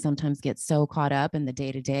entrepreneurs, we can sometimes get so caught up in the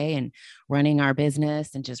day-to-day and running our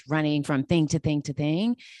business and just running from thing to thing to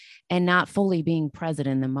thing and not fully being present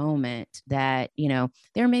in the moment that,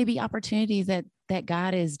 there may be opportunities that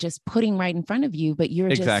God is just putting right in front of you, but you're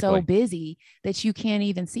just so busy that you can't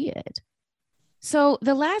even see it. So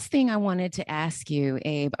the last thing I wanted to ask you,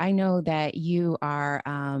 Abe, I know that you are,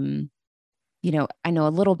 I know a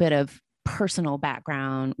little bit of personal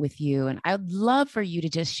background with you, and I'd love for you to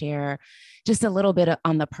just share just a little bit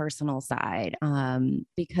on the personal side,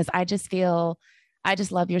 because I just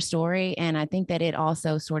love your story, and I think that it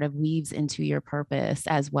also sort of weaves into your purpose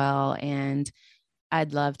as well. And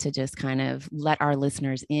I'd love to just kind of let our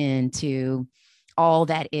listeners into all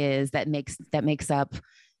that makes up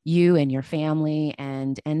you and your family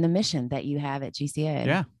and the mission that you have at GCA.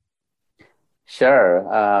 Yeah. Sure.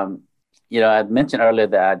 I mentioned earlier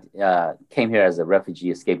that I came here as a refugee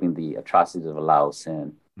escaping the atrocities of Laos.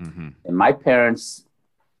 And my parents,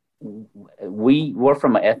 we were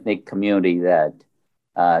from an ethnic community that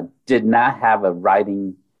did not have a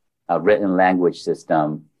written language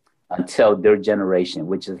system until their generation,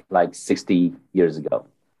 which is like 60 years ago.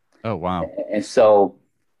 Oh, wow. And so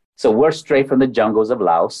we're straight from the jungles of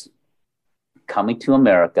Laos, coming to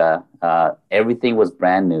America. Everything was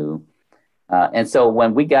brand new. And so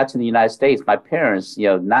when we got to the United States, my parents,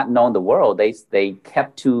 not knowing the world, they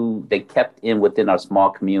kept in within our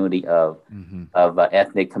small community of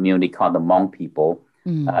ethnic community called the Hmong people.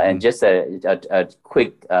 And just a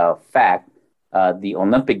quick fact, the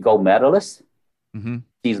Olympic gold medalist,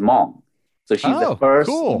 she's Hmong. So she's the first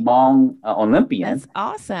Hmong Olympian. That's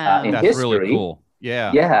awesome. In That's history. really cool.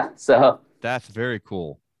 Yeah. Yeah. So that's very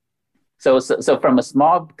cool. So from a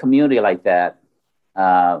small community like that,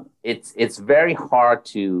 it's very hard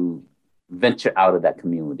to venture out of that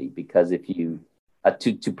community, because if you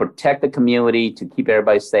to protect the community, to keep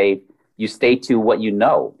everybody safe, you stay to what you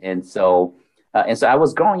know. And so I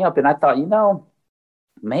was growing up and I thought,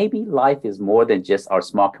 maybe life is more than just our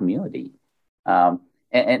small community. And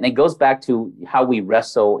it goes back to how we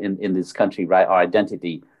wrestle in this country, right? Our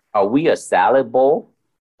identity. Are we a salad bowl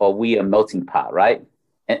or are we a melting pot, right?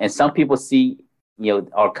 And some people see,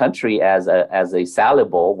 our country as a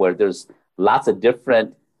salad bowl where there's lots of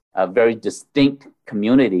different, very distinct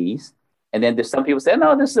communities. And then there's some people say,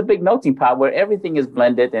 no, this is a big melting pot where everything is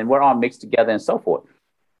blended and we're all mixed together and so forth.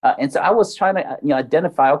 And so I was trying to,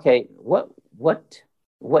 identify, okay, what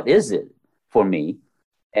is it for me?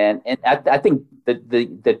 And I think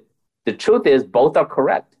the truth is both are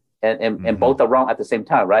correct and both are wrong at the same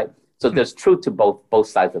time, right? So there's truth to both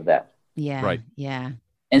sides of that. Yeah. Right. Yeah.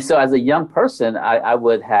 And so as a young person, I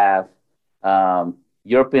would have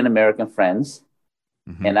European American friends,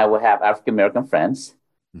 and I would have African American friends,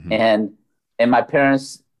 and my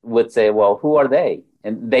parents would say, well, who are they?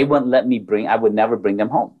 And they wouldn't let me I would never bring them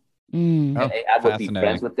home. Oh, I would be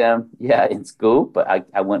friends with them, in school, but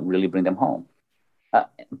I wouldn't really bring them home.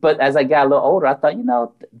 But as I got a little older, I thought,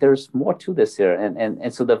 there's more to this here.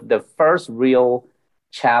 And so the first real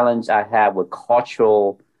challenge I had with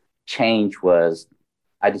cultural change was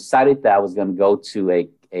I decided that I was going to go to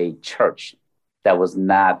a church that was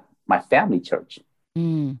not my family church.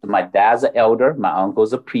 My dad's an elder, my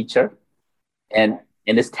uncle's a preacher, and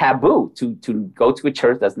it's taboo to go to a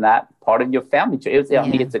church that's not part of your family church.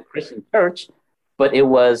 It's a Christian church, but it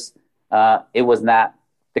was not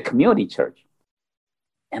the community church.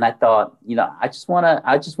 And I thought, I just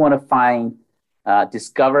want to find,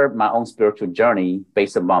 discover my own spiritual journey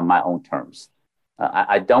based upon my own terms.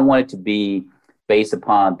 I don't want it to be based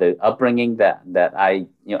upon the upbringing that I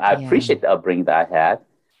appreciate the upbringing that I had.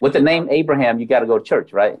 With the name Abraham, you got to go to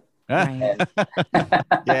church, right? Right.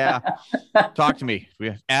 Yeah. Talk to me.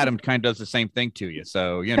 Adam kind of does the same thing to you.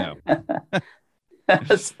 So,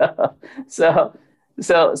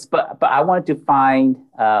 but I wanted to find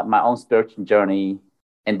my own spiritual journey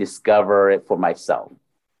and discover it for myself.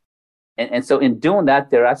 And so in doing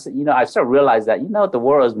that I started to realize that, the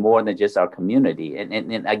world is more than just our community.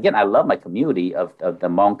 And again, I love my community of the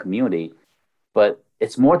Hmong community, but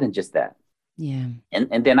it's more than just that. Yeah.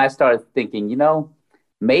 And then I started thinking,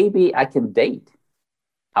 maybe I can date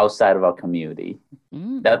outside of our community.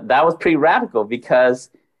 That was pretty radical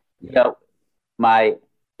because,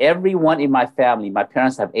 everyone in my family, my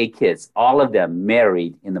parents have 8 kids, all of them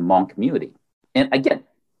married in the Hmong community. And again,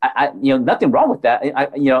 I nothing wrong with that.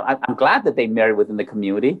 I'm glad that they married within the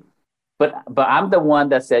community, but I'm the one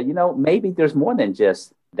that said, maybe there's more than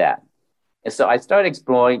just that. And so I started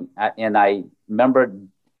exploring, and I remember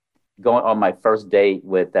going on my first date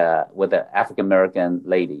with an African American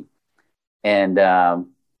lady, and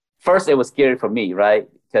first it was scary for me, right?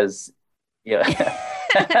 Because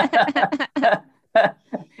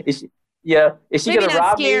is she maybe gonna not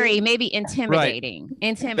rob scary, me? maybe intimidating. Right.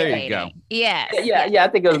 Intimidating. There you go. Yes. Yeah. I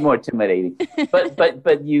think it was more intimidating. but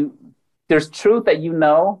there's truth that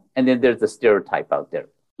and then there's the stereotype out there.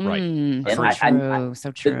 Right.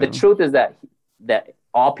 So true. The truth is that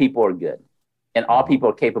all people are good. and all people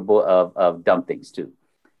are capable of dumb things too.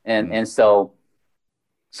 And so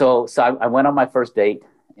I went on my first date,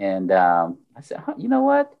 and I said, huh, you know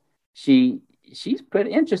what? She's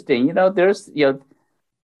pretty interesting. There's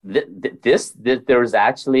there's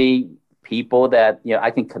actually people that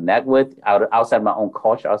I can connect with outside my own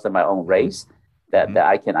culture, outside my own race, that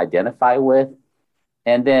I can identify with.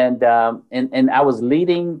 And then and I was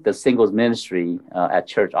leading the singles ministry at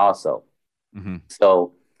church also.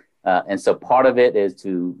 So and so part of it is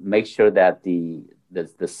to make sure that the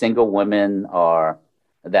single women are,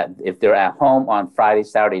 that if they're at home on Friday,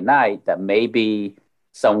 Saturday night, that maybe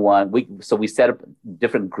we set up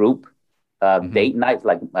different group date nights,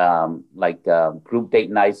 like group date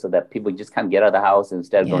nights, so that people just kind of get out of the house, and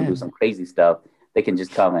instead of going to do some crazy stuff, they can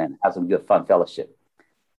just come and have some good fun fellowship.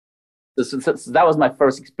 So that was my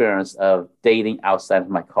first experience of dating outside of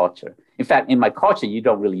my culture. In fact, in my culture, you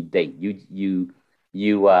don't really date. You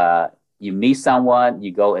meet someone,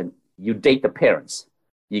 you go and you date the parents.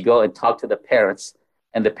 You go and talk to the parents,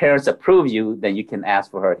 and the parents approve you, then you can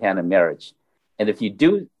ask for her hand in marriage. And if you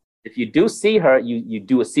do see her, you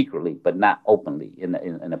do it secretly, but not openly in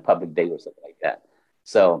a public date or something like that.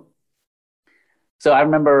 So I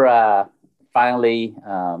remember finally,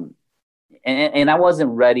 and I wasn't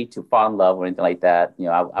ready to fall in love or anything like that.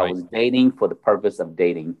 I was dating for the purpose of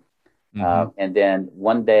dating. And then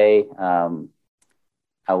one day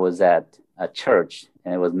I was at a church,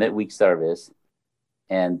 and it was midweek service,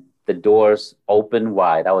 and the doors opened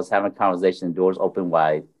wide. I was having a conversation, the doors opened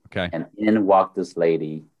wide. Okay. And in walked this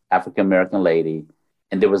lady, African-American lady,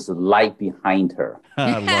 and there was a light behind her.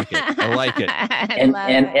 I like it. And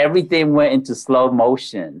everything went into slow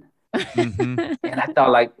motion. And I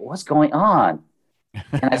thought, like, what's going on?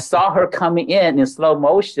 And I saw her coming in slow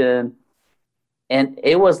motion, and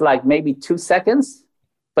it was like maybe 2 seconds,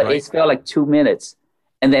 but it felt like 2 minutes.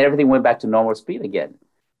 And then everything went back to normal speed again.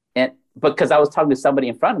 And because I was talking to somebody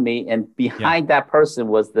in front of me, and behind that person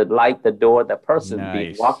was the light, the door, the person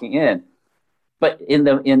walking in. But in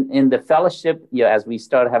the fellowship, as we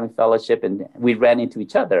started having fellowship, and we ran into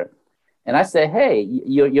each other, and I said, "Hey,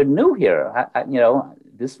 you're new here.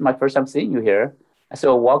 This is my first time seeing you here." I said,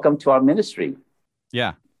 "Well, welcome to our ministry."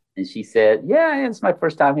 Yeah. And she said, "Yeah, it's my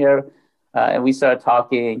first time here." And we started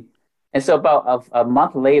talking. And so about a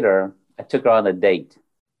month later, I took her on a date.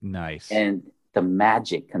 Nice. And the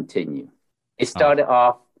magic continued. It started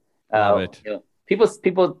off. Love it.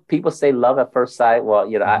 People say love at first sight. Well,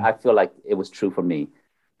 I feel like it was true for me.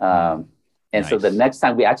 And so the next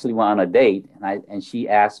time we actually went on a date, and she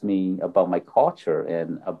asked me about my culture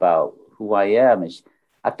and about who I am, and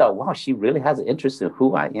I thought, wow, she really has an interest in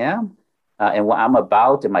who I am and what I'm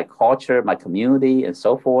about, and my culture, my community, and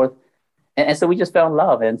so forth. And so we just fell in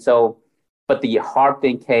love. And so, but the hard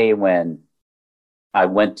thing came when I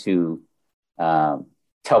went to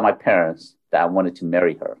tell my parents that I wanted to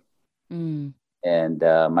marry her. And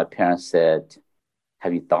my parents said,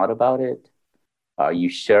 "Have you thought about it? Are you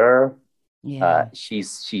sure?" Yeah.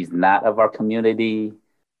 She's not of our community.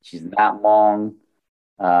 She's not Hmong.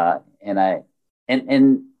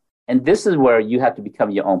 And this is where you have to become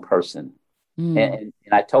your own person. And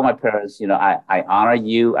I told my parents, I honor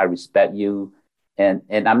you, I respect you, and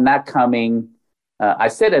I'm not coming. I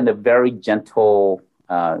said in a very gentle,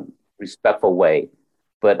 respectful way,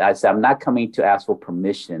 but I said, I'm not coming to ask for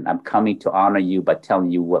permission. I'm coming to honor you by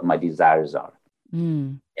telling you what my desires are.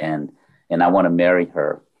 And I want to marry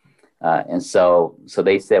her. And so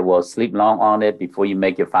they said, well, sleep long on it before you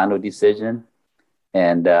make your final decision.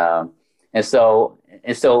 And so,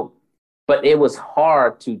 but it was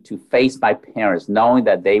hard to face my parents, knowing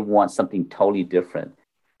that they want something totally different.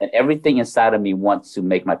 And everything inside of me wants to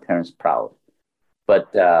make my parents proud.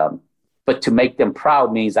 But to make them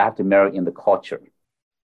proud means I have to marry in the culture.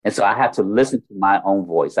 And so I had to listen to my own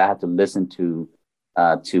voice. I had to listen to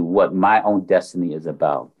what my own destiny is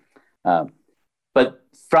about. But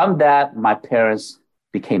from that, my parents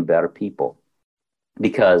became better people,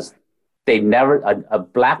 because they never, a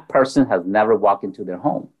Black person has never walked into their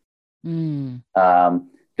home.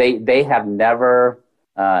 They have never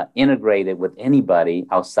integrated with anybody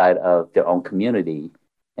outside of their own community.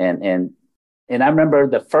 And I remember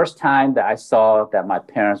the first time that I saw that my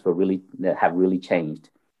parents have really changed.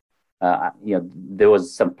 There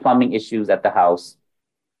was some plumbing issues at the house,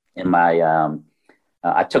 and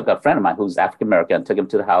I took a friend of mine who's African American, took him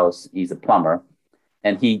to the house. He's a plumber,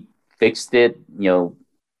 and he fixed it.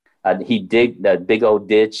 He digged the big old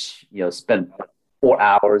ditch. Spent 4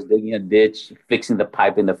 hours digging a ditch, fixing the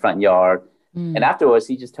pipe in the front yard. And afterwards,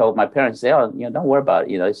 he just told my parents, "Oh, don't worry about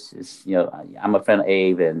it. It's I'm a friend of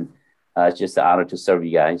Abe, and it's just an honor to serve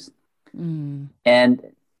you guys."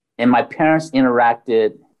 And And my parents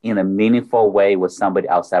interacted in a meaningful way with somebody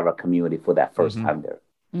outside of our community for that first time there.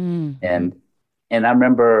 And I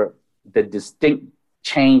remember the distinct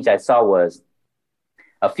change I saw was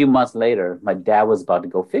a few months later, my dad was about to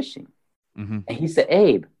go fishing. And he said,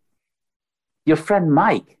 Abe, your friend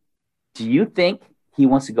Mike, do you think he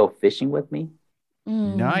wants to go fishing with me?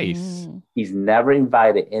 Nice. He's never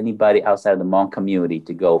invited anybody outside of the Hmong community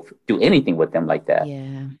to go do anything with them like that.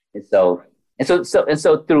 Yeah. And so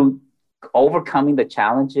through overcoming the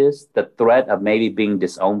challenges, the threat of maybe being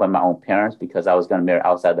disowned by my own parents because I was going to marry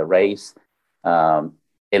outside the race,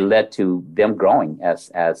 it led to them growing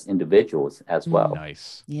as individuals as well.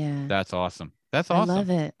 Nice. Yeah. That's awesome. That's awesome. I love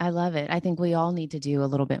it. I love it. I think we all need to do a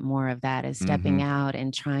little bit more of that, is stepping out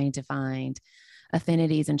and trying to find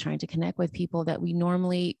affinities and trying to connect with people that we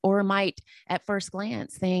normally or might at first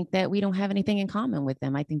glance think that we don't have anything in common with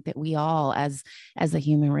them. I think that we all as the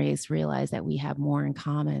human race realize that we have more in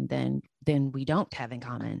common than we don't have in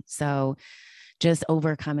common. So just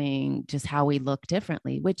overcoming just how we look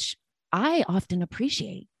differently, which I often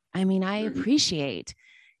appreciate. I mean, I appreciate,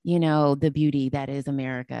 the beauty that is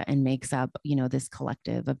America and makes up, this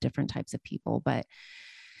collective of different types of people, but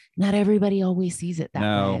not everybody always sees it that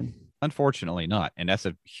way. Unfortunately not. And that's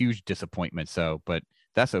a huge disappointment. But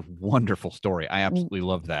that's a wonderful story. I absolutely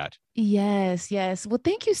love that. Yes. Yes. Well,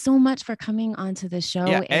 thank you so much for coming onto the show.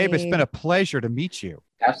 Yeah, Abe, it's been a pleasure to meet you.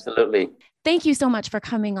 Absolutely. Thank you so much for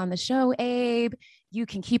coming on the show, Abe. You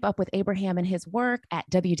can keep up with Abraham and his work at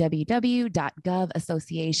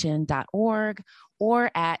www.govassociation.org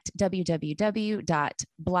or at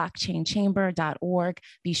www.blockchainchamber.org.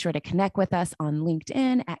 Be sure to connect with us on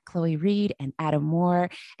LinkedIn at Chloe Reed and Adam Moore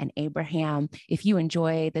and Abraham. If you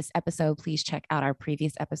enjoy this episode, please check out our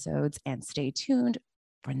previous episodes and stay tuned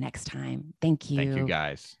for next time. Thank you. Thank you,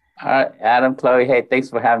 guys. All right, Adam, Chloe, hey, thanks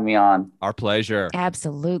for having me on. Our pleasure.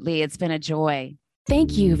 Absolutely. It's been a joy.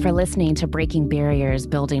 Thank you for listening to Breaking Barriers,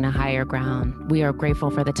 Building a Higher Ground. We are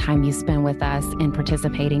grateful for the time you spend with us and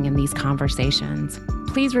participating in these conversations.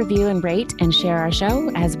 Please review and rate and share our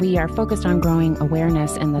show, as we are focused on growing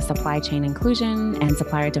awareness in the supply chain inclusion and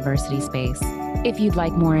supplier diversity space. If you'd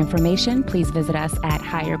like more information, please visit us at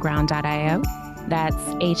higherground.io. That's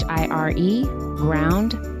HIRE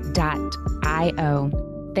ground.io.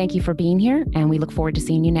 Thank you for being here, and we look forward to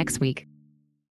seeing you next week.